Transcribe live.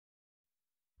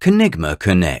Conigma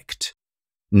Connect.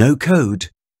 No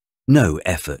code, no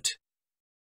effort.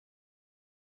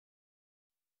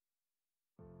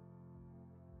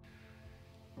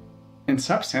 In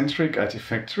SAP-centric IT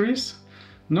factories,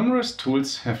 numerous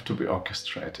tools have to be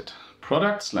orchestrated.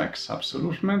 Products like SAP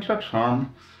Solution Manager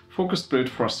Charm, focused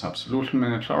build for SAP Solution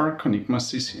Manager, or Conigma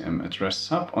CCM address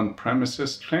SAP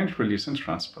on-premises change, release and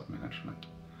transport management.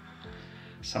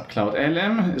 SAP Cloud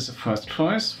ALM is the first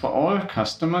choice for all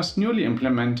customers newly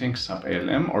implementing SAP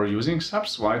ALM or using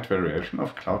SAP's wide variation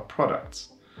of cloud products.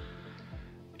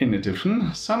 In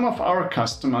addition, some of our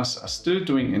customers are still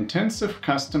doing intensive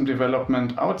custom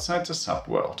development outside the SAP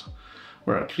world,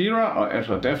 where Jira or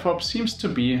Azure DevOps seems to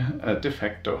be a de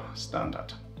facto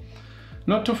standard.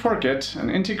 Not to forget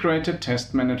an integrated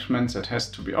test management that has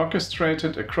to be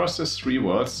orchestrated across the three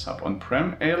worlds: SAP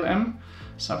On-Prem ALM,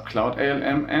 SAP Cloud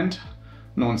ALM and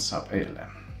non-SAP ALM.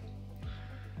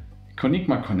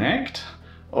 Conigma Connect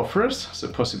offers the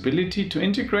possibility to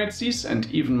integrate these and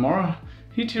even more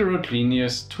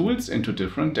heterogeneous tools into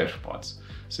different dashboards.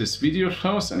 This video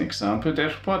shows an example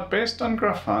dashboard based on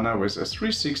Grafana with a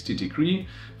 360-degree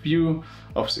view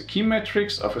of the key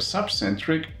metrics of a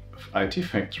SAP-centric IT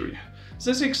factory.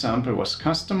 This example was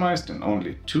customized in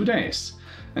only 2 days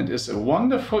and is a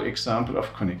wonderful example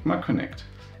of Conigma Connect.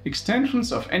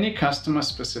 Extensions of any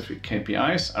customer-specific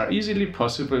KPIs are easily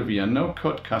possible via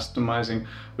no-code customizing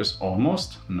with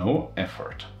almost no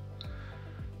effort.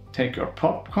 Take your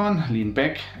popcorn, lean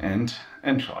back and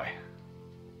enjoy.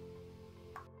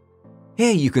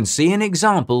 Here you can see an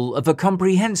example of a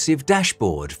comprehensive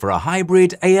dashboard for a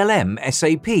hybrid ALM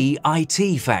SAP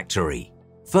IT Factory.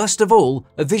 First of all,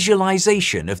 a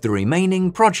visualization of the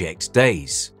remaining project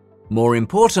days. More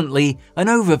importantly, an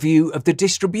overview of the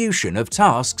distribution of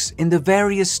tasks in the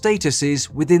various statuses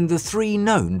within the 3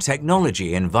 known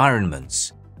technology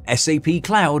environments: SAP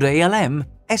Cloud ALM,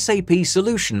 SAP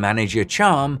Solution Manager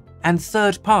Charm, and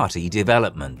third-party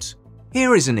development.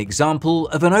 Here is an example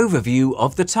of an overview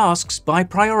of the tasks by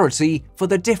priority for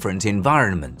the different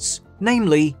environments,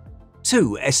 namely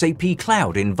 2 SAP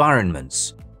Cloud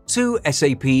environments, 2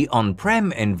 SAP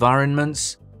On-Prem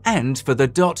environments, and for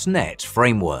the .NET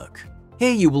framework.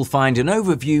 Here you will find an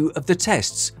overview of the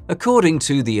tests according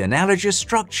to the analogous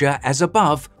structure as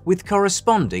above with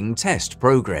corresponding test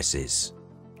progresses.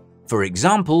 For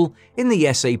example, in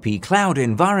the SAP Cloud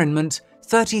environment,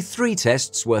 33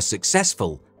 tests were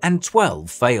successful and 12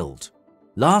 failed.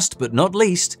 Last but not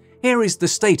least, here is the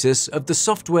status of the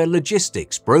software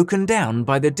logistics broken down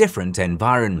by the different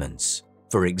environments.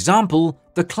 For example,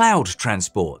 the cloud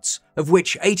transports, of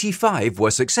which 85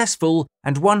 were successful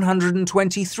and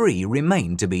 123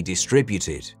 remain to be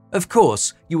distributed. Of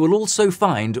course, you will also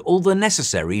find all the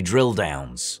necessary drill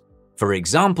downs. For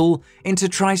example, into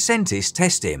Tricentis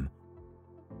Testim,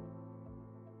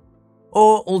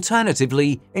 or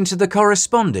alternatively into the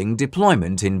corresponding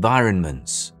deployment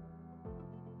environments.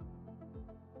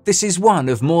 This is one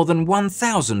of more than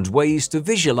 1,000 ways to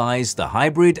visualize the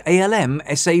hybrid ALM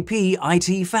SAP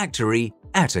IT Factory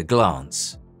at a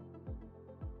glance.